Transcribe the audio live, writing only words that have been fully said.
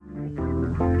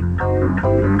We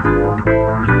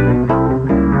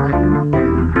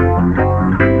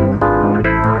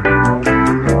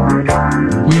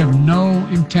have no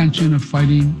intention of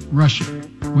fighting Russia.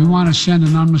 We want to send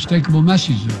an unmistakable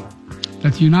message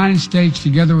that the United States,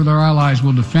 together with our allies,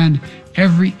 will defend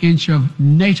every inch of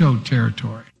NATO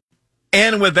territory.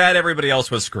 And with that, everybody else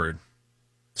was screwed.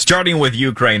 Starting with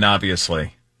Ukraine,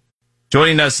 obviously.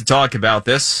 Joining us to talk about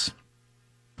this,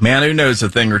 man who knows a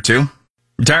thing or two,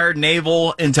 retired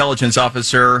Naval Intelligence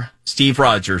Officer Steve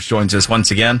Rogers joins us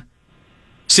once again.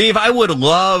 Steve, I would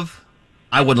love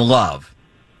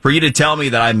for you to tell me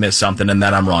that I missed something and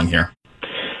that I'm wrong here.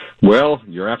 Well,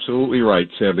 you're absolutely right,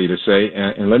 sadly to say.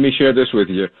 And let me share this with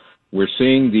you. We're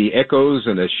seeing the echoes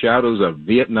and the shadows of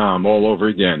Vietnam all over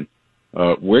again.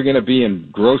 We're going to be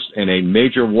engrossed in a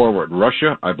major war with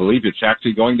Russia. I believe it's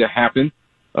actually going to happen.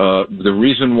 The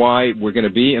reason why we're going to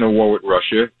be in a war with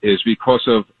Russia is because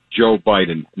of Joe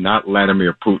Biden, not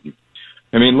Vladimir Putin.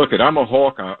 I mean, look, I'm a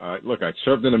hawk. I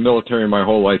served in the military my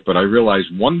whole life, but I realize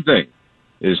one thing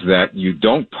is that you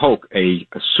don't poke a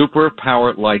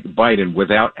superpower like Biden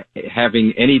without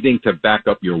having anything to back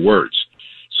up your words.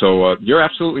 So you're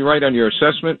absolutely right on your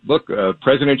assessment. Look,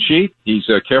 President Xi, he's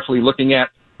carefully looking at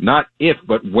not if,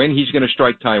 but when he's going to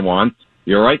strike Taiwan.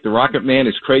 You're right, the Rocket Man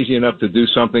is crazy enough to do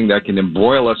something that can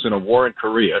embroil us in a war in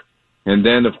Korea. And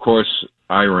then, of course,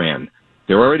 Iran.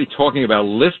 They're already talking about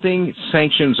lifting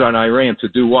sanctions on Iran to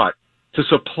do what? To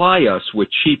supply us with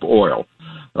cheap oil.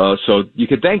 So you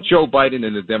could thank Joe Biden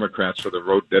and the Democrats for the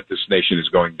road that this nation is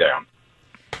going down.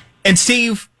 And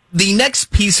Steve, the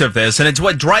next piece of this, and it's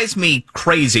what drives me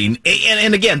crazy,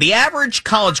 and again, the average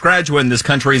college graduate in this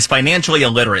country is financially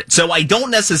illiterate, so I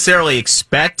don't necessarily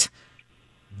expect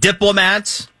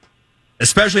diplomats,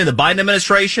 especially in the Biden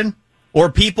administration, or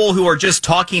people who are just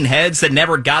talking heads that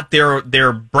never got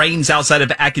their brains outside of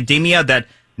academia that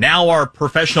now are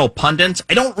professional pundits.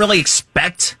 I don't really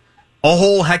expect a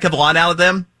whole heck of a lot out of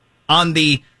them on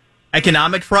the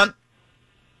economic front.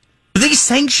 But these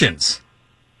sanctions,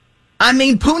 I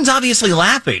mean, Putin's obviously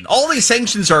laughing. All these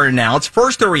sanctions are announced.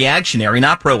 First, they're reactionary,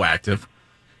 not proactive.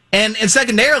 And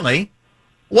secondarily,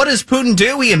 what does Putin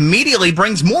do? He immediately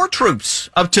brings more troops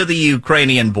up to the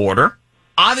Ukrainian border.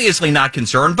 Obviously not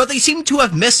concerned, but they seem to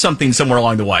have missed something somewhere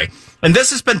along the way. And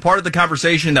this has been part of the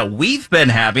conversation that we've been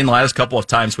having the last couple of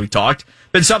times we've talked.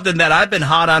 Been something that I've been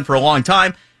hot on for a long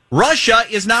time. Russia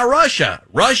is not Russia.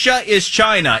 Russia is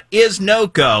China, is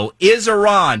NOCO, is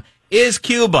Iran, is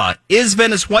Cuba, is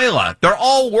Venezuela. They're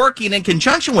all working in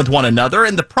conjunction with one another.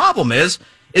 And the problem is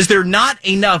there not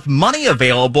enough money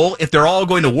available if they're all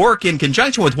going to work in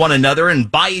conjunction with one another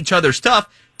and buy each other stuff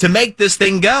to make this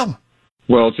thing go?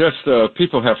 Well,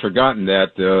 people have forgotten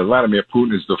that Vladimir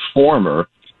Putin is the former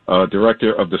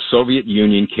director of the Soviet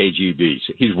Union KGB.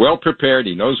 He's well prepared.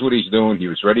 He knows what he's doing. He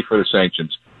was ready for the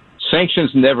sanctions.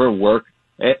 Sanctions never work.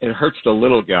 It hurts the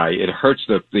little guy. It hurts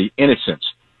the innocents.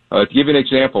 To give you an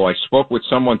example, I spoke with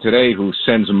someone today who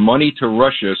sends money to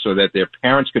Russia so that their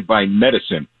parents could buy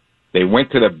medicine. They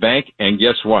went to the bank, and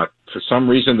guess what? For some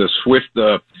reason, the SWIFT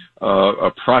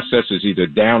process is either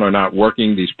down or not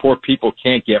working. These poor people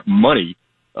can't get money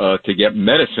to get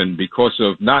medicine because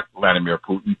of not Vladimir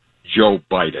Putin, Joe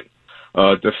Biden.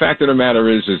 The fact of the matter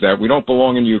is that we don't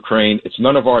belong in Ukraine. It's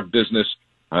none of our business.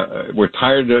 We're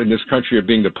tired in this country of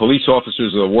being the police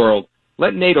officers of the world.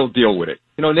 Let NATO deal with it.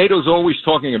 You know, NATO's always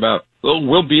talking about,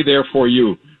 we'll be there for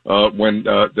you when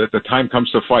the time comes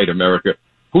to fight, America.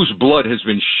 Whose blood has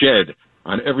been shed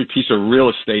on every piece of real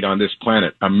estate on this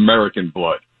planet? American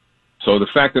blood. So the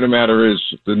fact of the matter is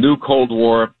the new Cold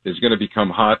War is going to become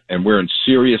hot, and we're in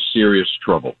serious, serious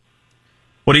trouble.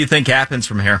 What do you think happens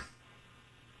from here?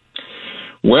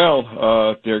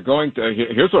 Well, they're going to.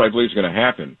 Here's what I believe is going to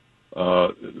happen.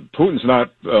 Putin's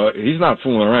not. He's not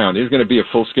fooling around. There's going to be a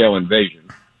full-scale invasion.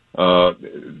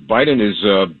 Biden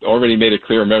has already made it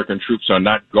clear American troops are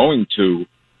not going to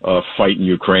fight in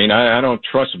Ukraine. I don't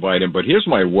trust Biden, but here's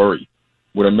my worry.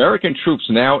 With American troops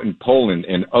now in Poland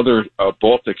and other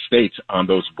Baltic states on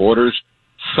those borders,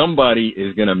 somebody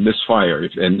is going to misfire.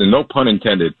 And no pun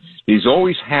intended. These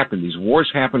always happen. These wars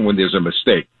happen when there's a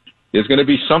mistake. There's going to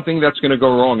be something that's going to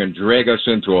go wrong and drag us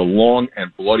into a long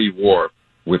and bloody war.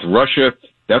 With Russia,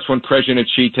 that's when President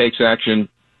Xi takes action,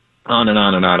 on and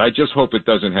on and on. I just hope it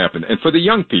doesn't happen. And for the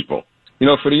young people,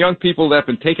 for the young people that have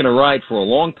been taking a ride for a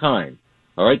long time,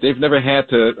 all right, they've never had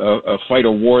to fight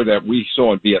a war that we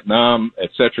saw in Vietnam, et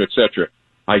cetera, et cetera.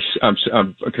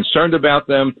 I'm concerned about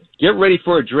them. Get ready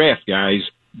for a draft, guys.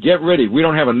 Get ready. We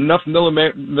don't have enough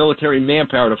military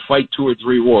manpower to fight 2 or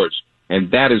 3 wars,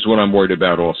 and that is what I'm worried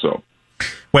about also.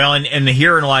 Well, and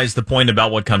herein lies the point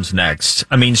about what comes next.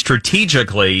 I mean,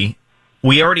 strategically,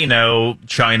 We already know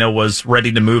China was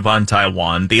ready to move on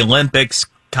Taiwan. The Olympics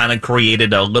kind of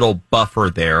created a little buffer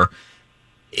there.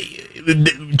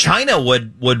 China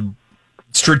would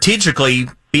strategically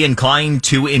be inclined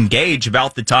to engage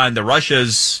about the time that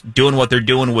Russia's doing what they're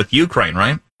doing with Ukraine,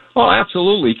 right? Oh,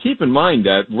 absolutely. Keep in mind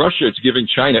that Russia is giving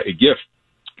China a gift.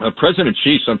 President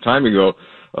Xi some time ago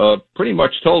pretty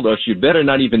much told us you better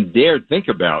not even dare think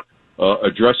about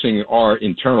addressing our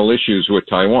internal issues with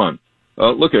Taiwan.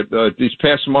 Look at this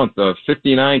past month,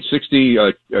 59, 60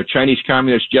 Chinese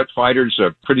communist jet fighters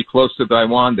are pretty close to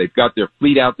Taiwan. They've got their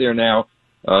fleet out there now,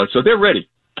 so they're ready.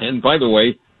 And by the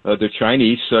way, the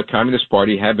Chinese Communist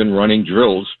Party have been running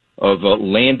drills of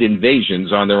land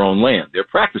invasions on their own land. They're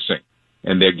practicing,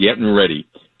 and they're getting ready.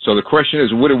 So the question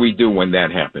is, what do we do when that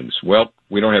happens? Well,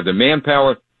 we don't have the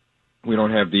manpower. We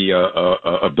don't have the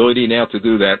ability now to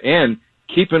do that. And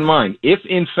keep in mind, if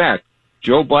in fact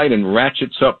Joe Biden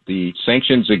ratchets up the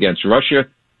sanctions against Russia,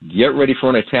 get ready for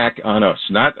an attack on us.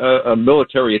 Not a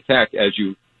military attack as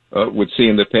you would see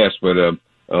in the past, but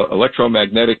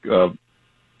electromagnetic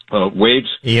waves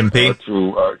EMP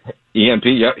through EMP,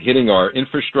 hitting our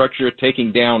infrastructure,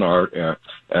 taking down our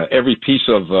every piece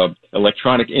of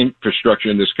electronic infrastructure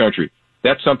in this country.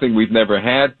 That's something we've never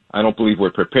had. I don't believe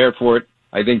we're prepared for it.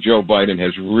 I think Joe Biden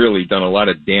has really done a lot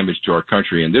of damage to our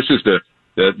country, and this is the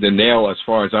nail, as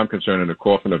far as I'm concerned, in the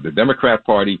coffin of the Democrat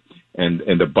Party and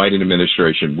the Biden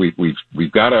administration.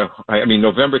 We've got to. I mean,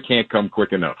 November can't come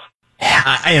quick enough.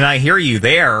 And I hear you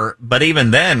there, but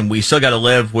even then, we still got to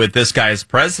live with this guy as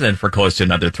president for close to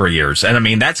another 3 years. And I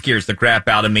mean, that scares the crap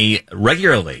out of me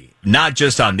regularly, not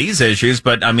just on these issues,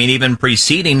 but I mean, even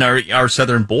preceding our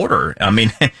southern border. I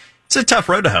mean, it's a tough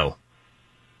road to hoe.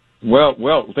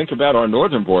 Well, think about our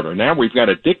northern border. Now we've got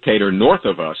a dictator north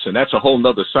of us, and that's a whole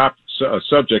nother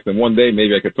subject. And one day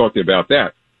maybe I could talk to you about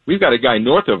that. We've got a guy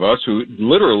north of us who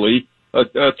literally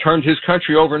turned his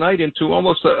country overnight into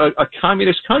almost a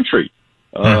communist country.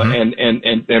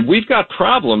 And we've got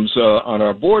problems on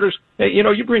our borders. Hey,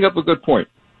 you bring up a good point.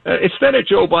 Instead of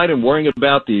Joe Biden worrying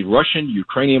about the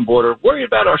Russian-Ukrainian border, worry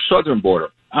about our southern border,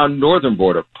 our northern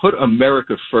border. Put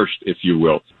America first, if you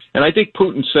will. And I think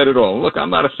Putin said it all. Look, I'm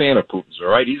not a fan of Putin's, all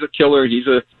right? He's a killer.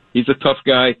 He's a tough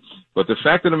guy. But the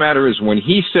fact of the matter is, when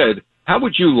he said, how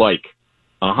would you like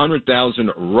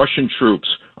 100,000 Russian troops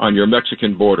on your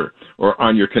Mexican border or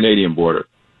on your Canadian border,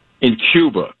 in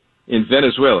Cuba, in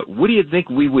Venezuela, what do you think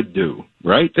we would do,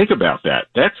 right? Think about that.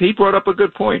 He brought up a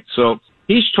good point. So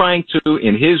he's trying to,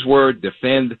 in his word,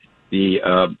 defend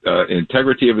the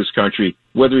integrity of his country.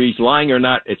 Whether he's lying or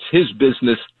not, it's his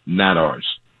business, not ours.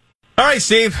 All right,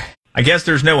 Steve. I guess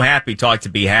there's no happy talk to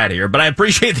be had here, but I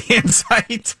appreciate the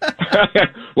insight.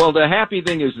 Well, the happy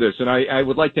thing is this, and I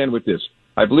would like to end with this.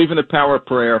 I believe in the power of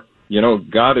prayer.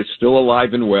 God is still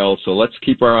alive and well, so let's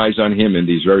keep our eyes on him in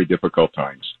these very difficult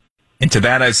times. And to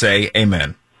that I say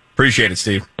amen. Appreciate it,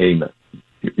 Steve. Amen.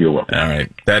 You're welcome. All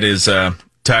right. That is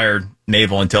retired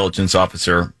Naval Intelligence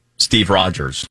Officer Steve Rogers.